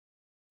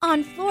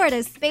On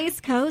Florida's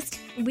Space Coast,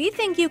 we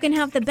think you can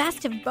have the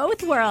best of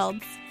both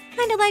worlds.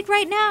 Kind of like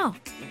right now.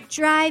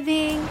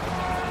 Driving,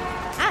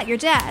 at your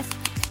desk,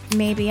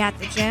 maybe at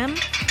the gym,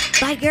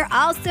 but you're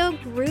also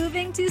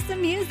grooving to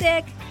some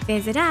music.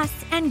 Visit us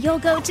and you'll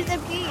go to the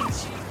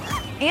beach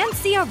and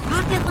see a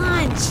rocket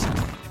launch.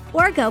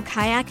 Or go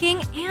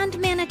kayaking and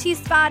manatee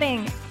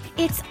spotting.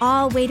 It's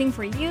all waiting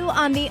for you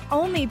on the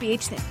only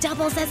beach that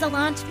doubles as a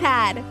launch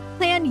pad.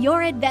 Plan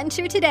your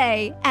adventure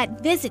today at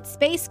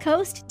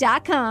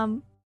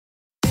visitspacecoast.com.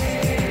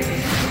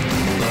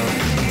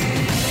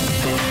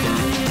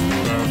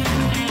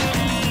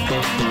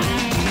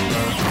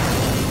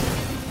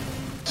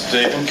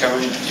 Stephen,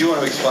 Cameron, do you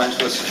want to explain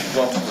to us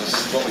what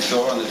we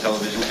saw on the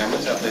television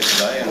cameras out there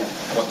today and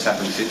what's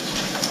happened since?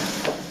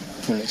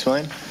 Want to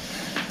explain?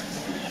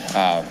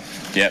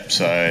 Yep,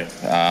 so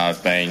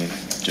I've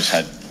just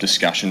had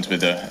discussions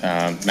with the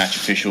match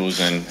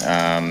officials and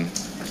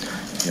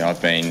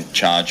I've been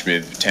charged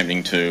with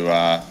attempting to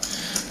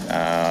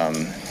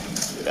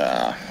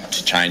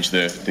change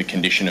the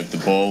condition of the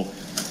ball.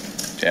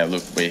 Yeah,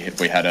 look,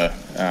 we had a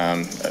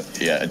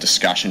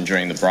discussion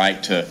during the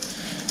break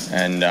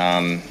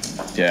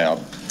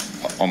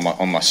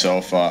on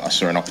myself, I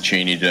saw an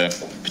opportunity to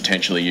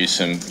potentially use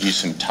some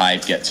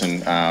tape, get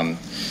some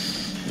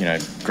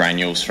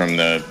granules from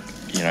the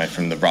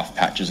rough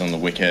patches on the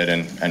wicket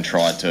and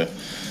tried to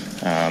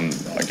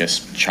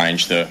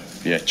change the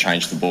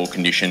ball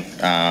condition.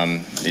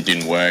 It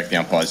didn't work. The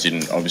umpires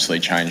didn't obviously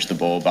change the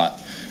ball, but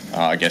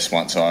I guess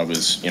once I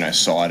was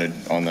sighted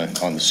on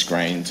the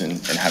screens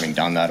and having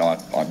done that, I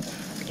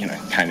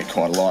painted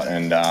quite a lot,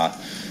 and that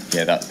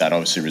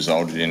obviously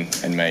resulted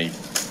in me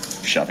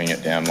shoving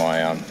it down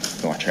my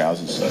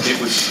trousers. So. It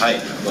was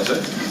tape, was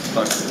it?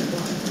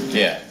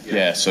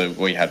 Yeah. So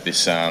we have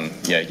this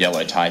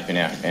yellow tape in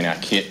our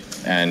kit,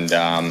 and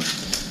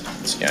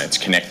it's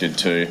connected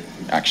to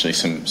actually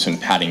some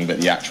padding,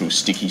 but the actual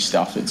sticky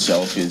stuff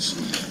itself is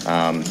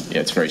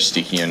it's very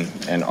sticky,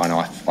 and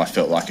I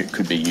felt like it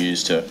could be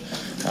used to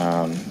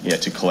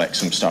collect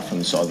some stuff from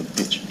the side of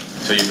the pitch.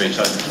 So you've been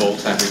charged with ball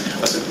tampering.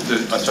 I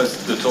suppose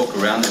the talk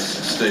around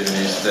this, Stephen,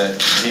 is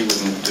that he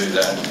wouldn't do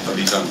that of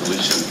his own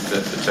volition,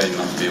 that the team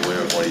must be aware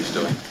of what he's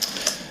doing.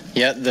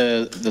 Yeah,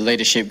 the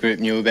leadership group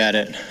knew about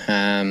it.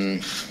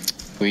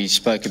 We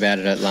spoke about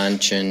it at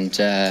lunch, and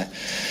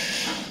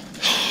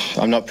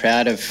I'm not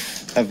proud of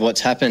what's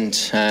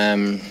happened.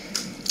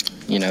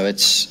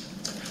 It's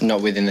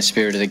not within the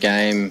spirit of the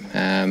game.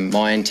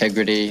 My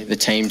integrity, the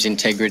team's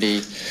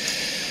integrity,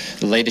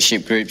 the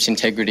leadership group's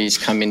integrity has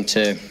come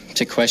into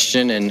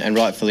question, and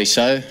rightfully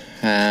so.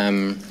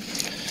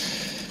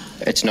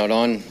 It's not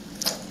on.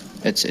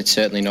 It's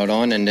certainly not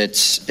on, and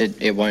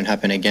it won't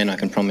happen again. I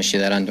can promise you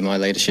that under my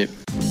leadership.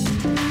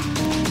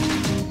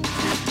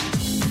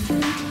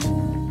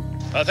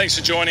 Thanks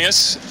for joining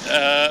us.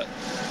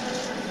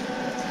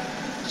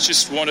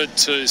 Just wanted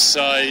to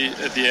say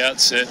at the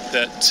outset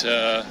that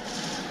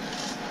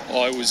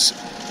I was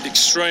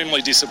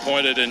extremely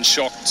disappointed and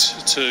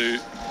shocked to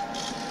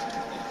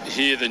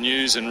hear the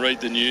news and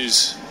read the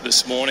news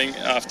this morning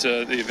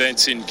after the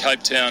events in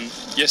Cape Town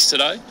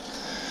yesterday.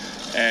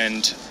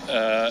 And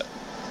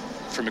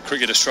from a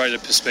Cricket Australia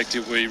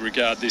perspective, we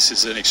regard this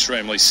as an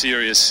extremely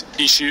serious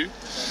issue.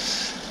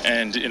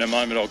 And in a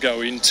moment I'll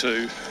go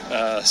into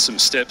some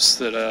steps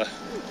that are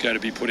going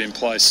to be put in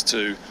place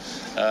to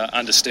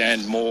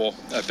understand more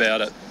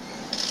about it.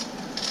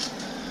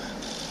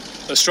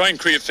 Australian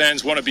cricket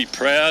fans want to be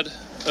proud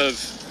of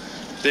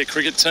their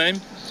cricket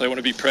team. They want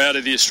to be proud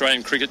of the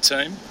Australian cricket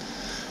team.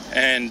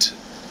 And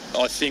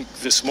I think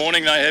this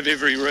morning they have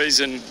every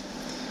reason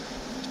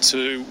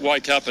to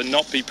wake up and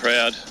not be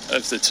proud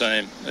of the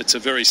team. It's a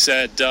very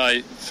sad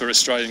day for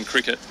Australian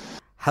cricket.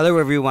 Hello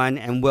everyone,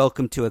 and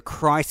welcome to a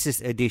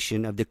crisis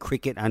edition of the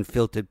Cricket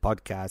Unfiltered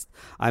podcast.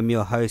 I'm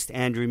your host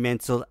Andrew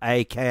Menzel,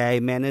 aka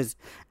Manners,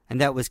 and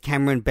that was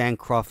Cameron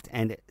Bancroft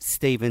and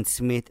Stephen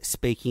Smith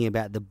speaking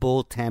about the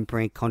ball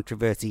tampering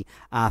controversy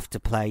after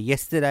play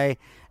yesterday,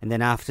 and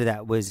then after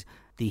that was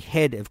the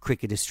head of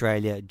Cricket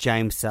Australia,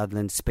 James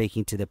Sutherland,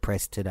 speaking to the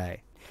press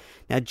today.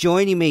 Now,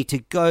 joining me to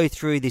go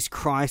through this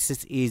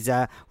crisis is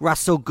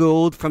Russell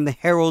Gould from the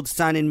Herald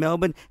Sun in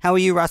Melbourne. How are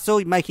you, Russell?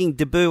 You're making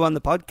debut on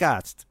the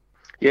podcast.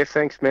 Yeah,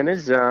 thanks,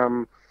 Manners.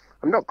 I'm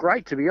not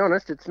great, to be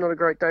honest. It's not a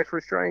great day for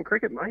Australian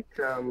cricket, mate.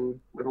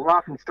 We're the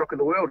laughing stock of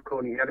the world,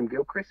 according to Adam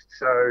Gilchrist,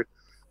 so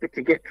bit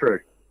to get through.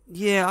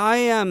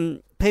 Yeah,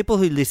 people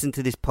who listen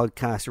to this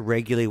podcast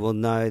regularly will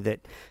know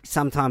that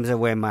sometimes I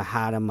wear my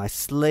heart on my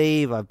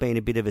sleeve. I've been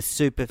a bit of a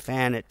super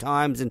fan at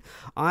times, and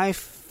I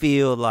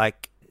feel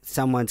like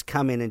someone's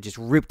come in and just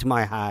ripped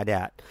my heart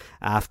out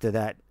after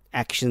that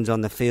actions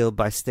on the field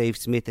by Steve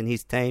Smith and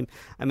his team.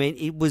 I mean,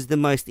 it was the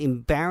most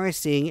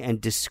embarrassing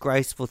and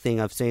disgraceful thing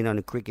I've seen on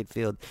a cricket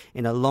field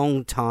in a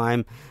long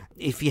time.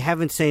 If you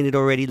haven't seen it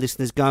already,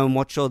 listeners, go and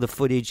watch all the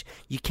footage.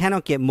 You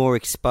cannot get more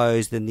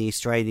exposed than the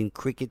Australian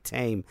cricket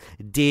team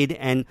did.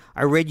 And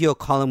I read your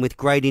column with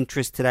great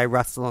interest today,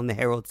 Russell, on the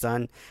Herald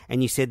Sun,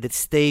 and you said that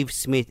Steve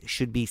Smith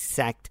should be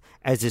sacked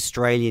as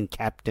Australian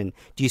captain.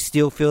 Do you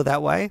still feel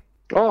that way?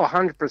 Oh,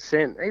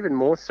 100%. Even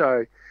more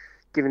so,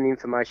 given the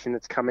information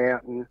that's come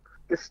out. And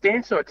the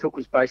stance I took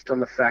was based on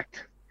the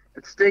fact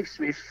that Steve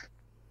Smith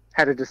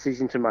had a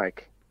decision to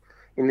make.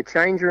 In the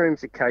change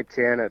rooms at Cape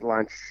Town at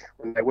lunch,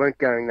 when they weren't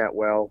going that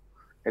well,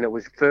 and it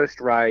was first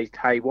raised,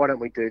 hey, why don't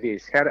we do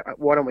this?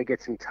 Why don't we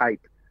get some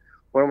tape?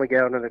 Why don't we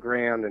go onto the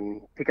ground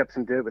and pick up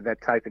some dirt with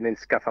that tape and then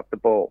scuff up the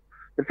ball?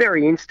 The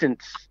very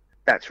instance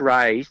that's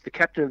raised, the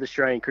captain of the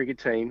Australian cricket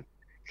team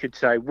should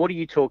say, what are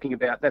you talking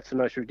about? That's the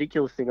most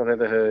ridiculous thing I've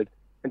ever heard,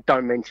 and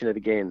don't mention it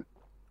again.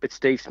 But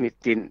Steve Smith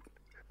didn't.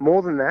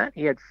 More than that,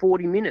 he had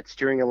 40 minutes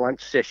during a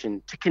lunch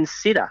session to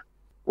consider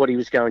what he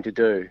was going to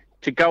do,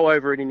 to go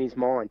over it in his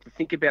mind, to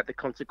think about the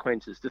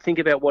consequences, to think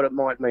about what it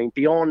might mean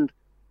beyond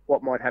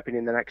what might happen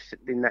in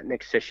that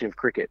next session of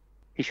cricket.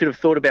 He should have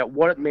thought about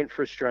what it meant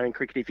for Australian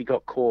cricket if he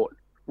got caught,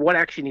 what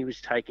action he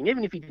was taking,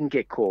 even if he didn't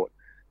get caught.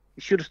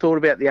 He should have thought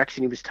about the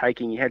action he was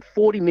taking. He had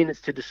 40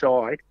 minutes to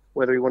decide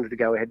whether he wanted to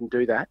go ahead and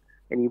do that,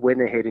 and he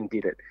went ahead and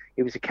did it.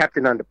 He was a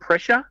captain under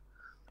pressure,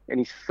 and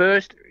his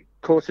first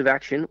course of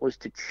action was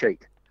to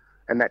cheat,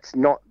 and that's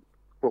not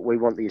what we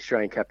want the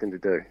Australian captain to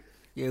do.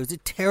 Yeah, it was a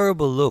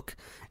terrible look,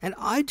 and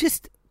I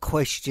just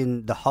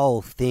question the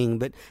whole thing,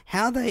 but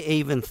how they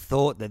even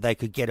thought that they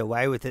could get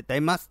away with it.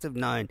 They must have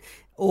known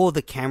all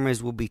the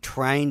cameras will be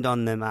trained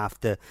on them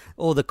after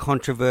all the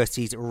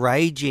controversies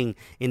raging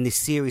in this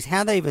series,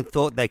 how they even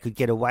thought they could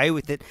get away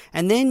with it.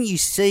 And then you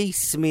see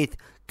Smith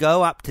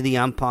go up to the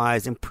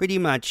umpires and pretty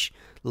much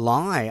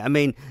lie. I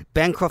mean,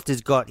 Bancroft has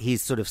got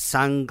his sort of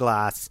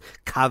sunglass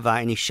cover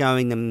and he's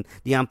showing them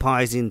the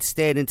umpires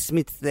instead, and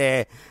Smith's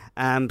there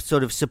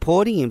sort of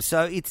supporting him.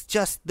 So it's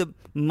just the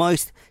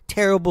most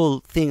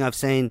terrible thing I've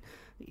seen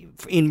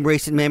in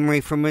recent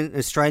memory from an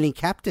Australian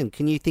captain.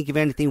 Can you think of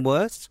anything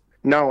worse?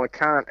 No, I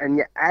can't. And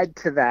you add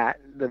to that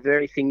the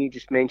very thing you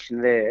just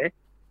mentioned there,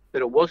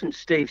 that it wasn't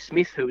Steve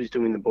Smith who was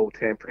doing the ball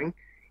tampering,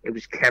 it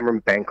was Cameron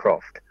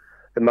Bancroft,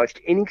 the most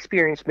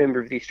inexperienced member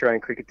of the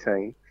Australian cricket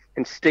team.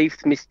 And Steve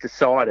Smith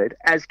decided,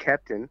 as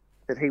captain,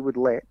 that he would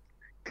let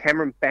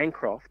Cameron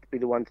Bancroft be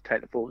the one to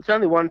take the ball. There's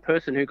only one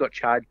person who got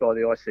charged by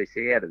the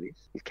ICC out of this,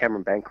 is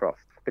Cameron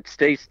Bancroft. But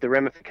the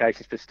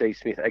ramifications for Steve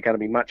Smith are going to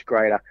be much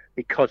greater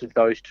because of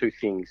those two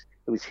things.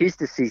 It was his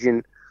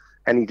decision,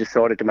 and he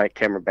decided to make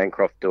Cameron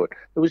Bancroft do it.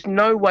 There was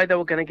no way they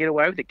were going to get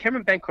away with it.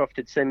 Cameron Bancroft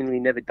had seemingly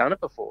never done it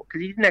before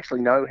because he didn't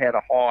actually know how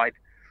to hide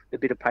the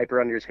bit of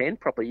paper under his hand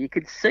properly. You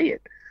could see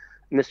it.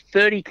 And there's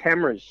 30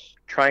 cameras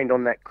trained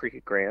on that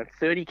cricket ground,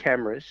 30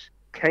 cameras,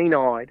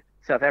 keen-eyed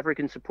South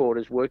African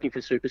supporters working for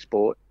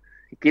SuperSport.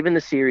 Given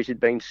the series had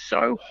been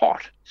so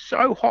hot, they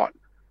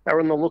were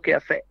on the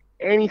lookout for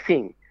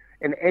anything,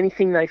 and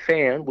anything they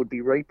found would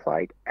be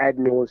replayed ad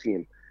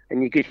nauseum.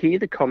 And you could hear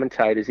the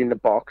commentators in the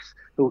box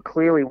who were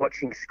clearly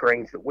watching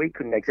screens that we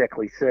couldn't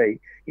exactly see.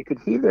 You could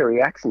hear their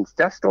reactions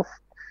just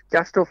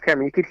off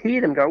camera. You could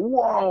hear them go,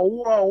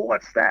 whoa,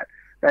 what's that?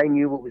 They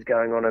knew what was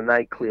going on, and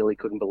they clearly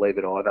couldn't believe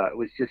it either. It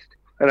was just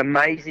an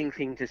amazing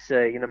thing to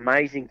see, an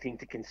amazing thing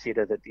to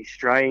consider, that the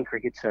Australian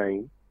cricket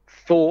team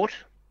thought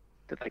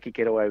that they could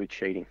get away with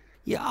cheating.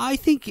 Yeah, I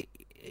think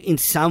in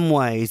some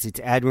ways it's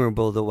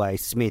admirable the way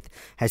Smith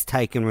has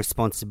taken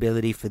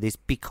responsibility for this,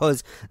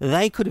 because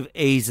they could have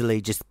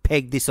easily just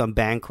pegged this on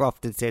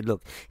Bancroft and said,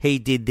 look, he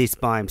did this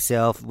by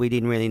himself. We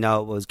didn't really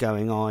know what was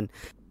going on.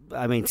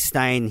 I mean,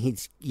 staying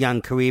his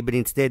young career, but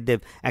instead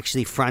they've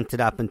actually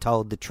fronted up and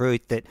told the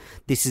truth that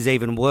this is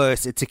even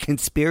worse. It's a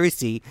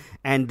conspiracy,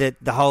 and that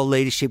the whole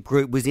leadership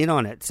group was in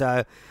on it.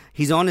 So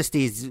his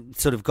honesty's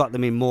sort of got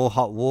them in more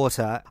hot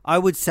water. I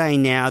would say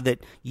now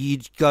that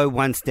you'd go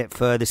one step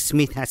further.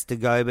 Smith has to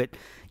go, but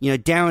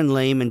Darren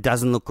Lehman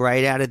doesn't look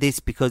great out of this,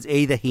 because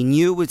either he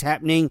knew it was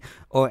happening,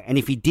 and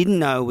if he didn't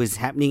know it was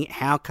happening,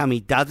 how come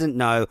he doesn't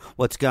know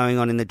what's going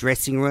on in the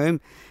dressing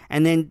room?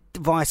 And then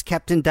Vice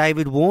Captain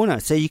David Warner.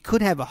 So you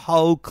could have a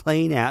whole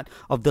clean out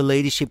of the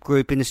leadership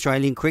group in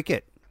Australian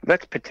cricket.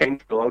 That's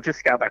potential. I'll just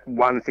scale back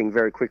one thing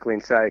very quickly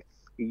and say,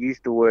 you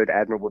used the word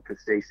admirable to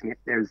Steve Smith.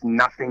 There is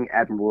nothing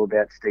admirable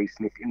about Steve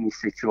Smith in this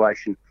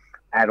situation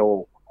at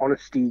all.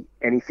 Honesty,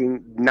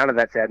 anything, none of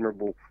that's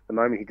admirable. The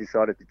moment he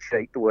decided to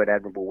cheat, the word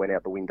admirable went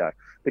out the window.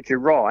 But you're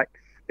right,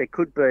 there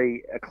could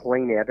be a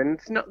clean out, and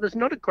there's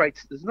not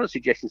a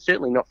suggestion,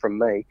 certainly not from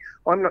me.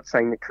 I'm not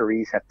saying that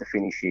careers have to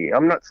finish here.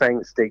 I'm not saying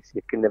that Steve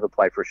Smith can never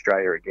play for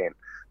Australia again.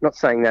 Not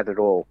saying that at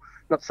all.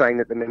 Not saying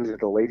that the members of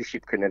the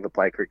leadership can never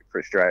play cricket for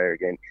Australia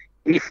again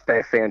if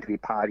they're found to be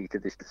party to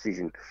this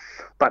decision.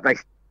 But they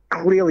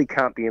clearly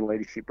can't be in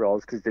leadership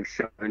roles because they've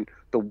shown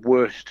the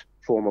worst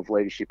form of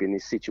leadership in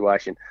this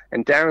situation.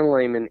 And Darren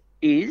Lehman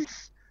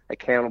is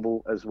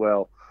accountable as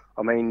well.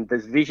 I mean,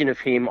 there's vision of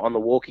him on the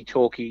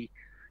walkie-talkie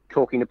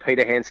talking to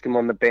Peter Hanscom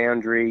on the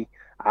boundary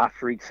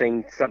after he'd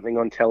seen something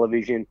on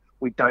television.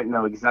 We don't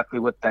know exactly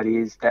what that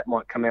is. That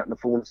might come out in the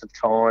fullness of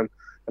time,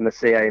 and the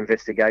CA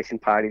investigation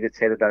party that's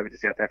headed over to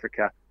South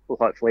Africa will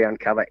hopefully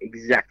uncover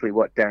exactly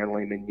what Darren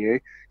Lehman knew.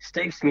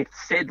 Steve Smith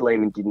said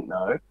Lehman didn't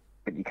know,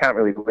 but you can't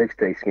really believe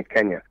Steve Smith,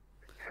 can you?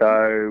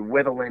 So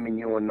whether Lehman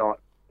knew or not,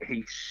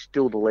 he's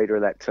still the leader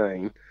of that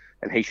team,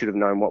 and he should have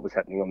known what was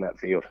happening on that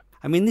field.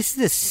 I mean, this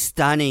is a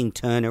stunning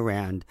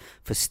turnaround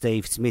for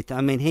Steve Smith.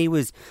 I mean, he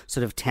was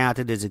sort of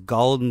touted as a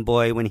golden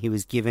boy when he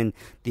was given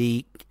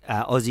the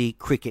Aussie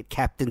cricket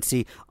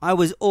captaincy. I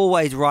was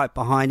always right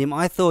behind him.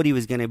 I thought he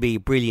was going to be a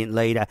brilliant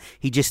leader.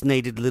 He just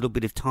needed a little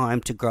bit of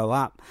time to grow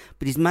up.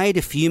 But he's made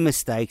a few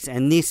mistakes,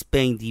 and this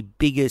being the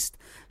biggest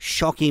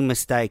shocking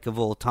mistake of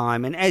all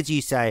time. And as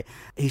you say,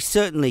 he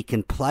certainly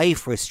can play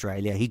for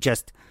Australia. He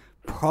just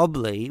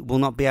probably will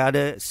not be able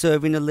to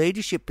serve in a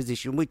leadership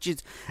position, which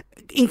is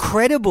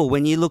incredible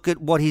when you look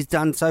at what he's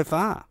done so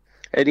far.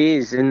 It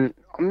is, and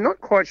I'm not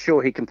quite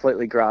sure he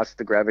completely grasped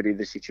the gravity of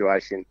the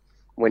situation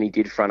when he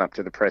did front up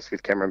to the press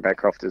with Cameron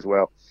Bancroft as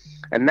well.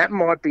 And that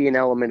might be an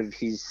element of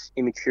his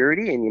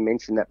immaturity, and you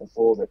mentioned that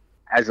before, that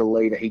as a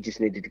leader he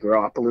just needed to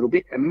grow up a little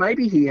bit, and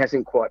maybe he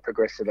hasn't quite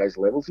progressed to those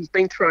levels. He's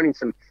been thrown in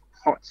some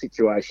hot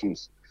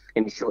situations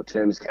in his short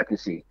term as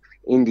captaincy.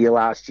 India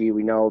last year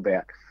we know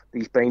about.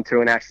 He's been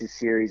through an Ashes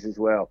series as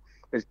well.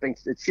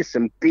 It's just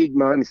some big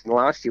moments, and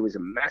last year was a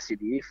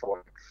massive year for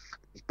him.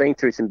 He's been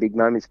through some big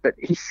moments, but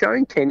he's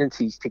shown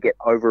tendencies to get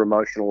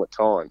over-emotional at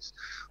times.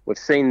 We've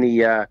seen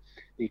the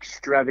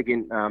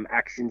extravagant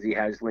actions he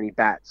has when he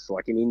bats,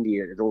 like in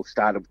India. It all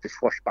started with the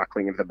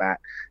swashbuckling of the bat,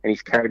 and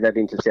he's carried that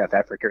into South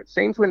Africa. It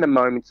seems when the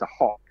moments are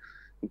hot,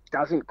 he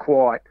doesn't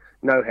quite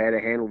know how to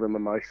handle them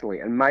emotionally,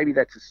 and maybe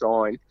that's a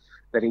sign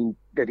that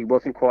he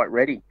wasn't quite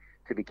ready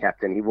to be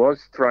captain. He was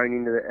thrown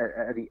into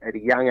at a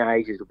young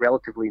age, as a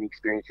relatively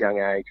inexperienced young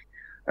age,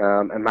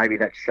 and maybe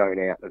that's shown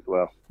out as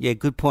well. Yeah,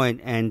 good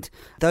point. And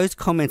those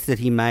comments that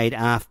he made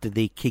after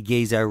the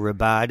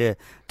Kigizo-Rabada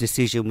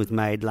decision was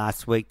made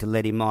last week to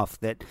let him off,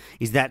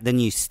 is that the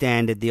new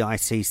standard the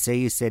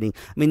ICC is setting?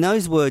 I mean,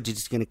 those words are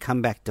just going to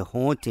come back to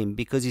haunt him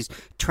because he's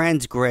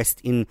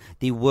transgressed in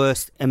the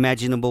worst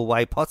imaginable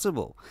way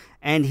possible.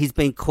 And he's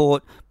been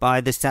caught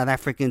by the South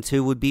Africans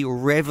who would be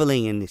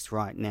revelling in this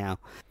right now.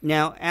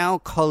 Now, our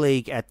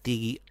colleague at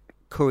the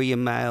Courier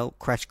Mail,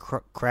 Crash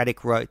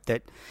Craddock, wrote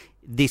that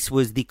this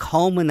was the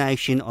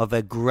culmination of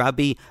a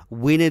grubby,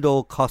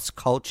 win-at-all-costs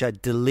culture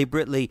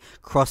deliberately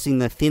crossing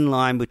the thin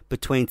line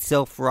between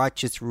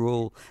self-righteous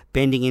rule,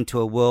 bending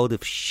into a world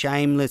of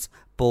shameless,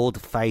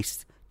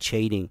 bald-faced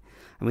cheating.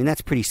 I mean,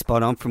 that's pretty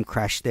spot on from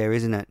Crash there,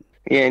 isn't it?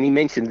 Yeah, and he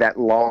mentioned that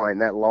line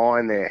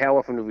there. How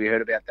often have we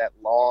heard about that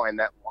line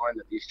that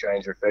the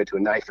Australians refer to,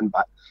 Nathan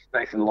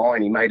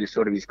Lyon? He made it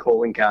sort of his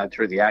calling card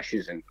through the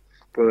Ashes and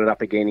brought it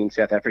up again in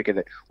South Africa,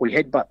 that we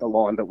headbutt the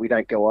line but we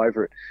don't go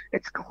over it.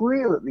 It's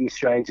clear that the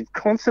Australians have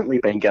constantly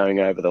been going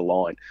over the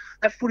line.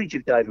 That footage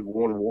of David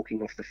Warner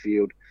walking off the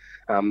field,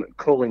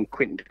 calling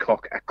Quinton de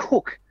Kock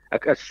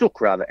a sook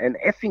rather, an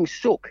effing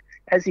sook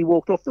as he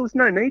walked off, there was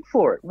no need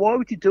for it. Why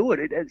would you do it?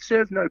 It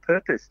served no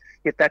purpose.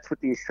 Yet that's what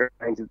the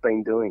Australians have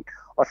been doing.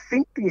 I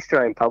think the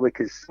Australian public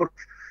has sort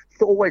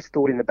of always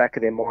thought in the back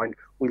of their mind,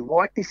 we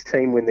like this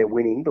team when they're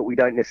winning, but we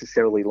don't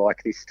necessarily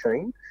like this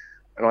team.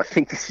 And I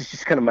think this is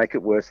just going to make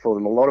it worse for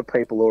them. A lot of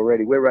people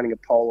already, we're running a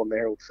poll on the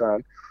Herald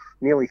Sun,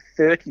 nearly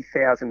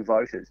 30,000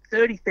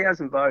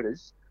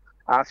 voters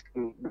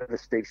asking whether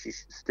Steve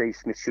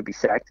Smith should be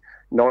sacked.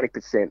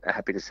 90% are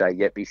happy to say,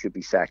 yep, he should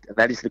be sacked. And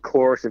that is the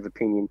chorus of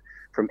opinion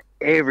from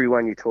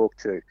everyone you talk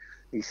to.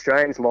 The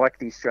Australians like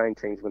the Australian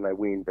teams when they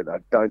win, but I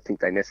don't think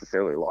they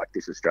necessarily like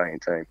this Australian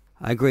team.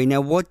 I agree. Now,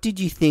 what did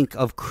you think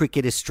of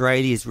Cricket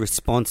Australia's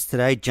response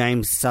today?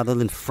 James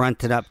Sutherland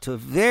fronted up to a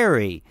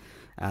very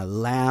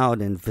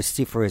loud and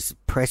vociferous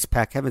press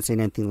pack. Haven't seen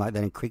anything like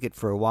that in cricket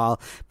for a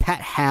while.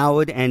 Pat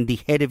Howard and the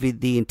head of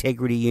the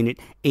integrity unit,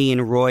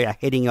 Ian Roy, are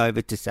heading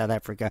over to South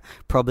Africa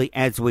probably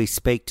as we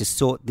speak to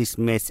sort this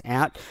mess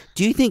out.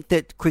 Do you think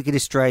that Cricket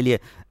Australia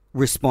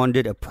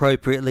responded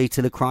appropriately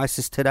to the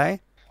crisis today?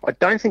 I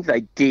don't think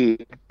they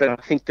did, but I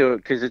think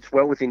because it's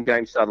well within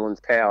James Sutherland's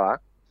power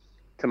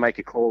to make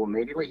a call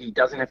immediately. He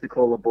doesn't have to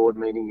call a board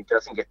meeting. He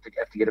doesn't have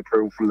to get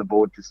approval from the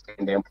board to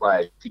stand down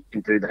players. He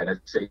can do that as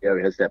CEO.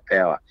 He has that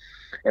power.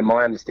 And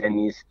my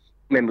understanding is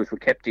members were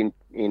kept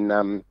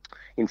informed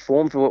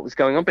of what was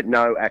going on, but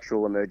no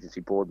actual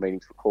emergency board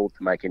meetings were called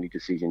to make any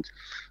decisions.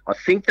 I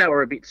think they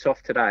were a bit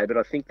soft today, but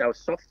I think they were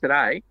soft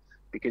today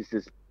because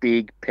there's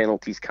big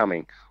penalties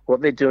coming.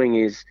 What they're doing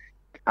is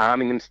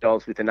arming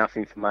themselves with enough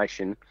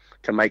information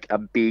to make a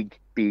big,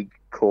 big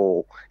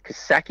call. Because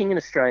sacking an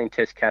Australian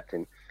Test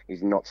captain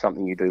is not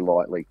something you do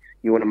lightly.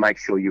 You want to make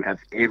sure you have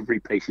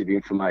every piece of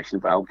information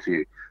available to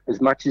you.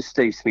 As much as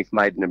Steve Smith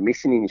made an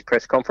admission in his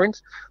press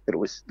conference that it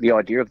was the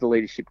idea of the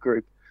leadership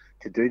group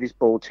to do this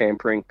ball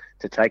tampering,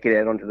 to take it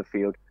out onto the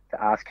field,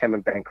 to ask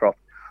Cameron Bancroft,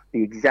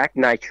 the exact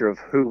nature of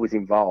who was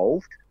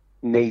involved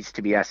needs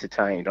to be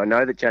ascertained. I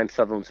know that James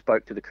Sutherland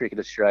spoke to the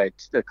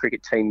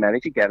cricket team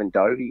manager, Gavin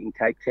Dohe, in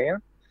Cape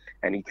Town,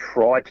 and he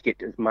tried to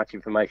get as much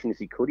information as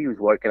he could. He was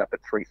woken up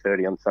at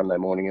 3:30 on Sunday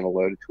morning and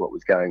alerted to what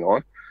was going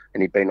on,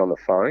 and he'd been on the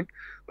phone.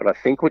 But I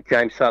think what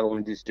James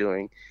Sutherland is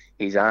doing,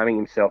 he's arming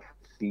himself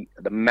with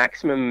the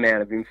maximum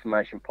amount of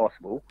information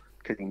possible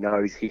because he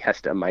knows he has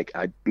to make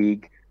a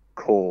big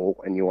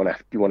call, and you want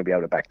to be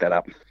able to back that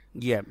up.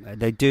 Yeah,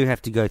 they do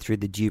have to go through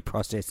the due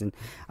process, and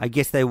I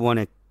guess they want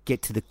to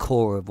get to the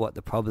core of what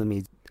the problem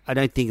is. I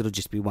don't think it'll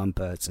just be one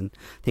person.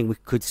 I think we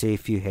could see a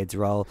few heads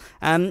roll.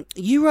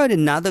 You wrote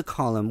another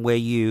column where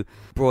you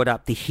brought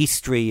up the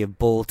history of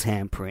ball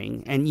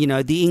tampering, and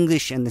the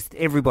English and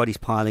everybody's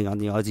piling on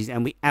the Aussies,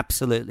 and we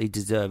absolutely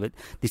deserve it.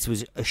 This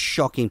was a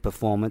shocking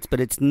performance, but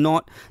it's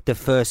not the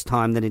first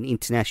time that an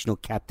international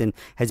captain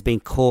has been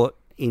caught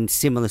in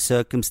similar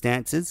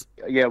circumstances.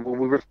 Yeah, well,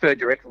 we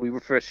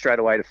refer straight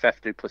away to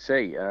Faf du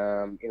Plessis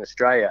in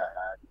Australia,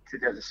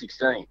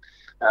 2016.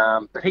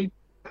 But he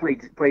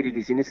pleaded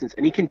his innocence,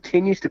 and he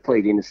continues to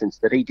plead innocence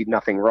that he did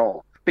nothing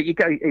wrong. But you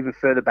go even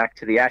further back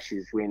to the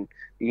Ashes when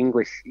the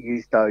English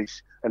used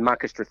those, and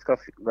Marcus Trescott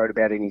wrote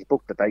about it in his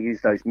book, that they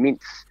used those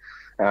mints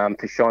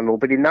to shine more.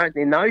 But in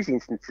those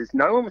instances,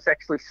 no one was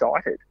actually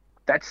cited.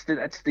 That's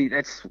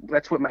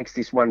what makes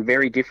this one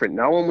very different.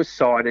 No one was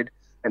cited,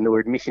 and there were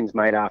admissions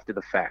made after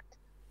the fact.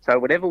 So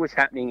whatever was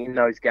happening in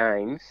those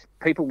games,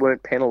 people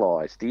weren't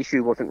penalised. The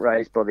issue wasn't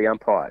raised by the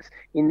umpires.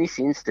 In this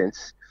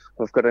instance,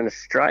 we've got an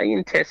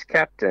Australian Test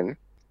captain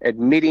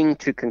admitting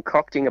to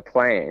concocting a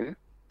plan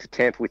to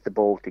tamper with the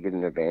ball to get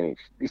an advantage.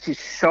 This is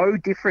so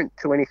different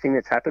to anything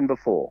that's happened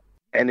before,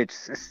 and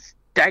it's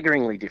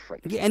staggeringly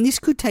different. Yeah, and this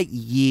could take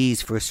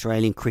years for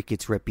Australian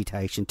cricket's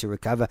reputation to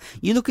recover.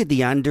 You look at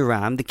the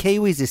underarm, the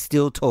Kiwis are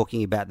still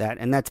talking about that,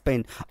 and that's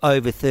been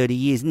over 30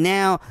 years.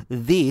 Now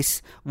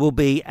this will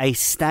be a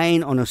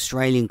stain on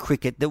Australian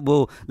cricket that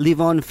will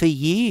live on for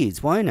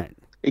years, won't it?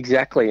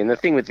 Exactly, and the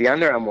thing with the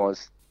underarm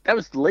was, that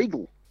was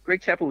legal.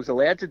 Greg Chappell was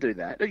allowed to do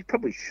that. He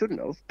probably shouldn't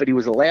have, but he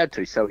was allowed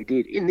to, so he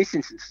did. In this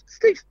instance,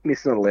 Steve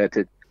Smith's not allowed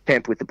to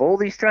tamper with the ball.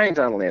 The Australians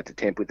aren't allowed to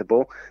tamper with the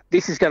ball.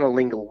 This is going to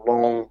linger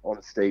long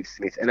on Steve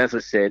Smith. And as I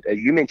said, as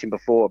you mentioned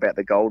before about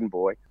the Golden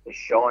Boy, the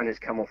shine has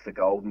come off the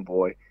Golden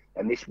Boy,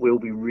 and this will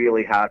be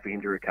really hard for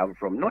him to recover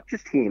from. Not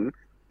just him,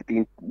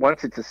 but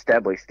once it's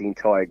established, the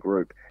entire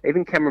group.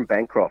 Even Cameron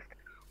Bancroft,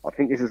 I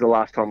think this is the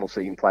last time we'll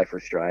see him play for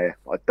Australia.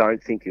 I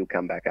don't think he'll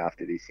come back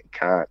after this. He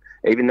can't.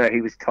 Even though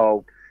he was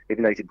told,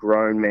 even though he's a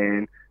grown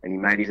man and he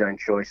made his own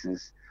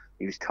choices,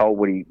 he was told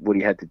what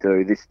he had to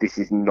do. This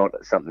is not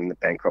something that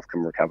Bancroft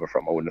can recover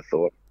from, I wouldn't have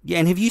thought. Yeah,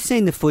 and have you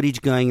seen the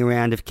footage going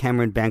around of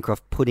Cameron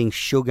Bancroft putting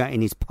sugar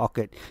in his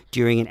pocket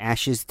during an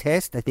Ashes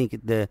test? I think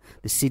the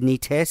Sydney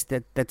test,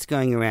 that's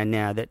going around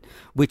now,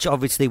 which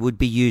obviously would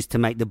be used to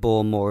make the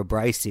ball more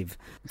abrasive.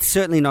 It's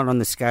certainly not on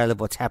the scale of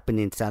what's happened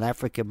in South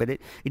Africa, but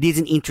it is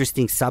an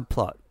interesting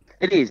subplot.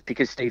 It is,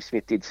 because Steve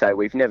Smith did say,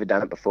 we've never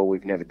done it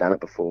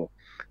before.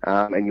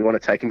 And you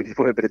want to take him at his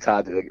word, but it's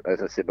hard to,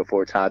 as I said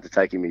before, it's hard to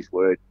take him at his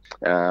word,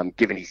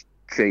 given he's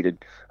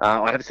cheated.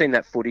 I have seen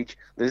that footage.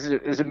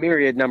 There's a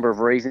myriad number of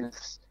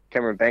reasons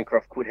Cameron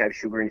Bancroft could have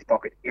sugar in his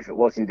pocket, if it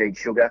was indeed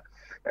sugar.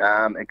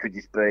 It could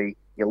just be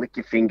you lick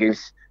your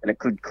fingers, and it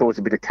could cause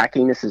a bit of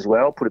tackiness as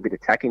well, put a bit of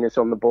tackiness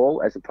on the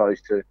ball, as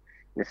opposed to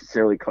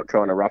necessarily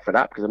trying to rough it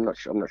up, because I'm not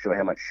sure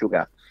how much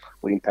sugar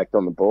would impact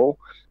on the ball.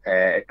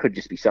 It could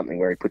just be something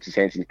where he puts his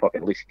hands in his pocket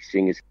and licks his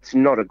fingers. It's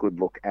not a good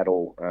look at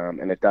all,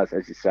 and it does,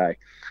 as you say,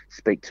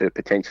 speak to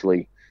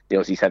potentially the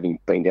Aussies having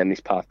been down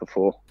this path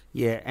before.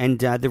 Yeah, and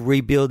the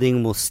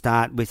rebuilding will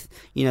start with,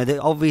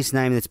 the obvious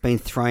name that's been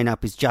thrown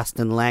up is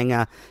Justin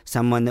Langer,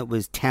 someone that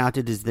was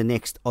touted as the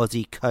next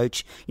Aussie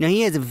coach.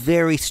 He has a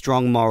very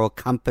strong moral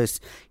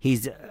compass.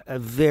 He's a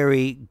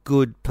very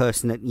good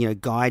person at,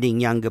 guiding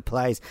younger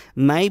players.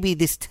 Maybe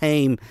this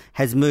team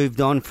has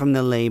moved on from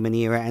the Lehman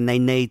era and they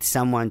need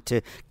someone to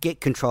get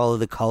control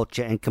of the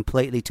culture and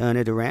completely turn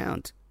it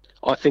around.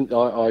 I think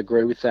I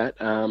agree with that.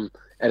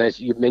 And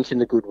as you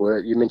mentioned the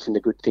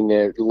good thing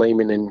there,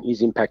 Lehman and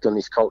his impact on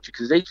this culture,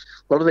 because a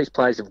lot of these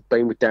players have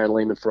been with Darren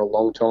Lehman for a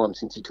long time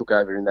since he took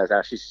over in those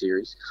Ashes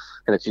series.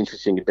 And it's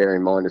interesting to bear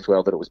in mind as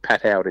well that it was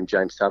Pat Howard and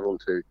James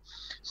Sutherland who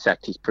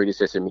sacked his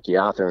predecessor, Mickey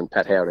Arthur, and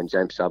Pat Howard and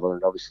James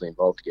Sutherland obviously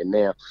involved again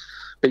now.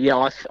 But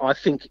yeah, I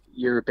think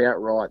you're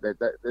about right that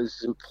there's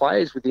some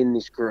players within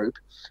this group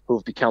who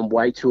have become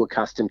way too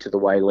accustomed to the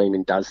way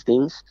Lehman does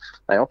things.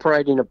 They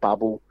operate in a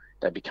bubble.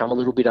 They become a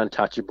little bit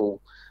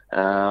untouchable,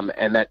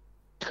 and that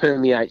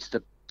permeates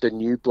the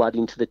new blood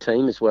into the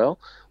team as well,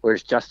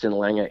 whereas Justin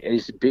Langer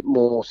is a bit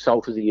more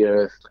salt of the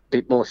earth, a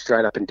bit more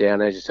straight up and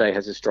down, as you say,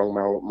 has a strong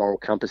moral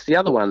compass. The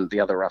other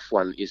rough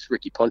one is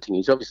Ricky Ponting.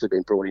 He's obviously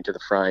been brought into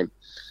the frame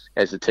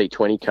as the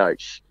T20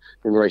 coach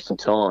in recent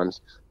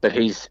times, but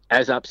he's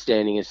as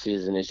upstanding a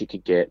citizen as you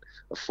could get,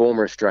 a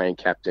former Australian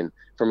captain.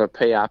 From a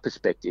PR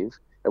perspective,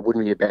 it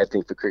wouldn't be a bad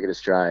thing for Cricket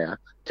Australia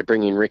to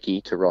bring in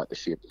Ricky to right the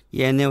ship.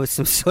 Yeah, and there was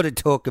some sort of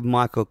talk of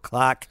Michael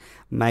Clarke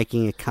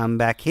making a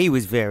comeback. He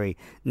was very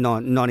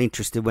not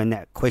interested when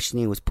that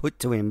questioning was put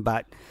to him.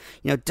 But,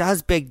 it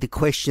does beg the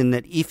question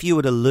that if you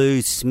were to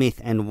lose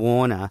Smith and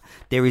Warner,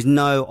 there is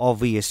no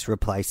obvious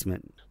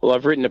replacement. Well,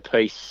 I've written a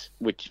piece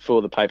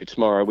for the paper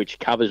tomorrow which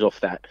covers off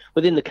that.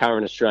 Within the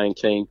current Australian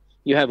team,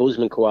 you have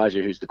Usman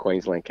Khawaja, who's the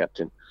Queensland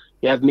captain.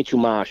 You have Mitchell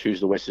Marsh, who's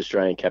the West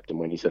Australian captain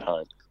when he's at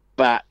home.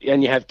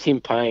 And you have Tim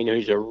Payne,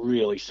 who's a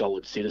really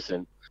solid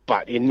citizen.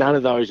 But none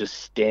of those are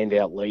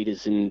standout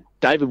leaders. And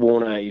David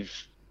Warner,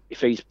 if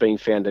he's been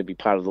found to be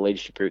part of the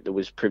leadership group that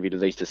was privy to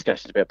these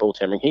discussions about ball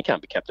tampering, he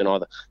can't be captain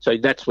either. So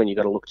that's when you've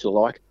got to look to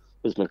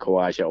Usman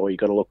Khawaja, or you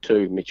got to look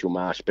to Mitchell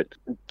Marsh. But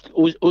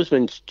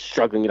Usman's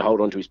struggling to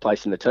hold on to his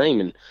place in the team,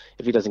 and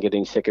if he doesn't get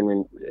any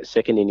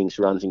second innings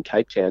runs in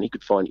Cape Town, he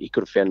could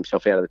have found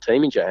himself out of the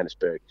team in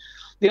Johannesburg.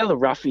 The other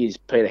roughie is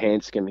Peter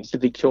Handscomb. He's the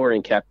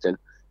Victorian captain.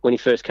 When he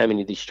first came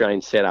into the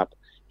Australian setup,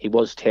 he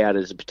was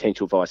touted as a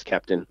potential vice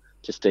captain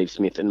to Steve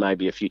Smith and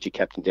maybe a future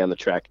captain down the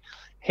track.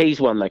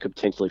 He's one they could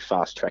potentially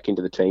fast track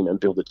into the team and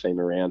build the team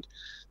around.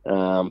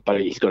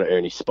 But he's got to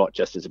earn his spot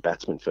just as a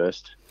batsman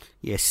first.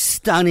 Yes,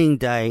 stunning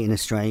day in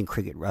Australian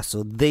cricket,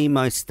 Russell. The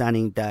most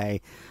stunning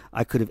day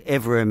I could have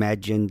ever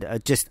imagined.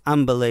 Just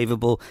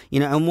unbelievable.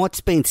 And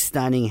what's been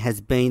stunning has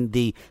been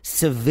the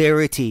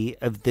severity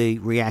of the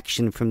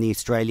reaction from the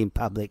Australian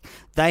public.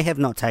 They have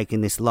not taken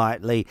this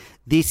lightly.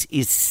 This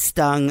is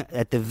stung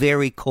at the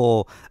very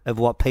core of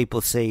what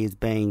people see as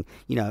being,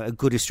 a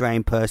good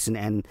Australian person,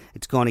 and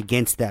it's gone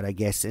against that, I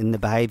guess, in the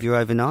behaviour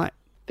overnight.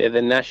 They're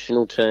the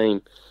national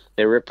team.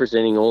 They're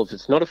representing all of it.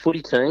 It's not a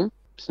footy team.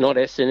 It's not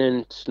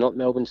Essendon. It's not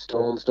Melbourne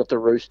Storm. It's not the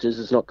Roosters.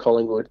 It's not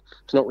Collingwood.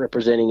 It's not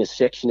representing a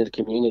section of the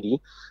community.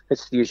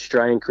 It's the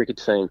Australian cricket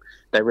team.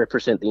 They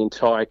represent the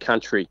entire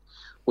country.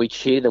 We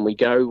cheer them. We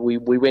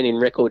went in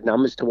record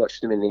numbers to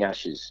watch them in the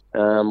Ashes.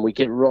 We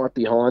get right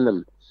behind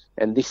them.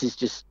 And this is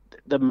just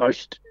the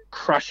most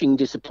crushing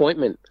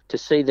disappointment to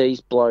see these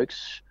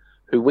blokes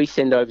who we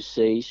send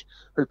overseas,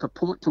 who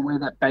purport to wear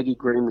that baggy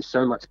green with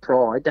so much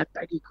pride. That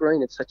baggy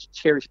green, it's such a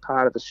cherished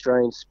part of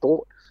Australian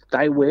sport.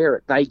 They wear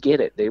it. They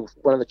get it. They're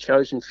one of the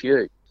chosen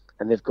few.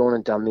 And they've gone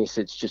and done this.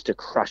 It's just a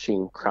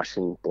crushing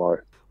blow.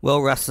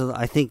 Well, Russell,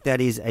 I think that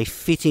is a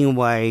fitting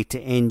way to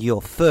end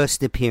your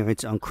first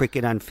appearance on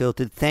Cricket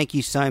Unfiltered. Thank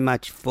you so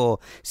much for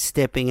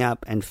stepping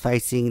up and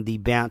facing the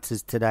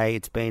bouncers today.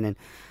 It's been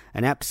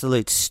an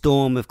absolute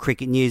storm of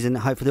cricket news, and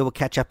hopefully we'll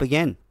catch up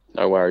again.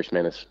 No worries,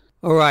 Menace.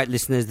 All right,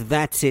 listeners,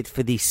 that's it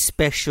for the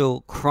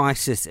special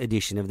crisis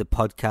edition of the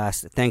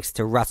podcast. Thanks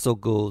to Russell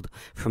Gould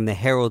from the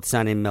Herald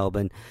Sun in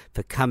Melbourne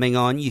for coming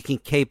on. You can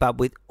keep up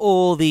with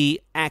all the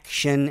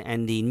action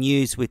and the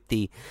news with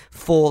the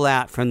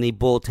fallout from the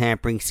ball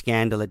tampering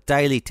scandal at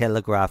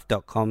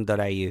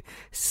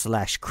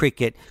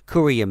dailytelegraph.com.au/cricket,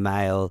 Courier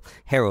Mail,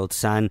 Herald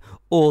Sun,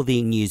 all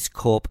the News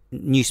Corp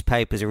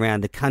newspapers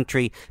around the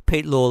country.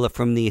 Pete Lawler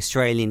from The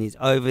Australian is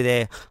over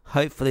there.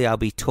 Hopefully I'll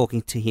be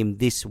talking to him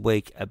this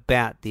week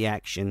about the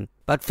action.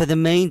 But for the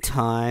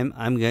meantime,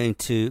 I'm going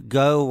to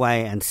go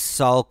away and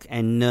sulk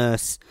and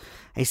nurse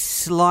a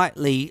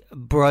slightly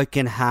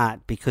broken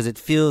heart because it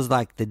feels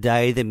like the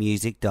day the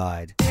music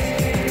died.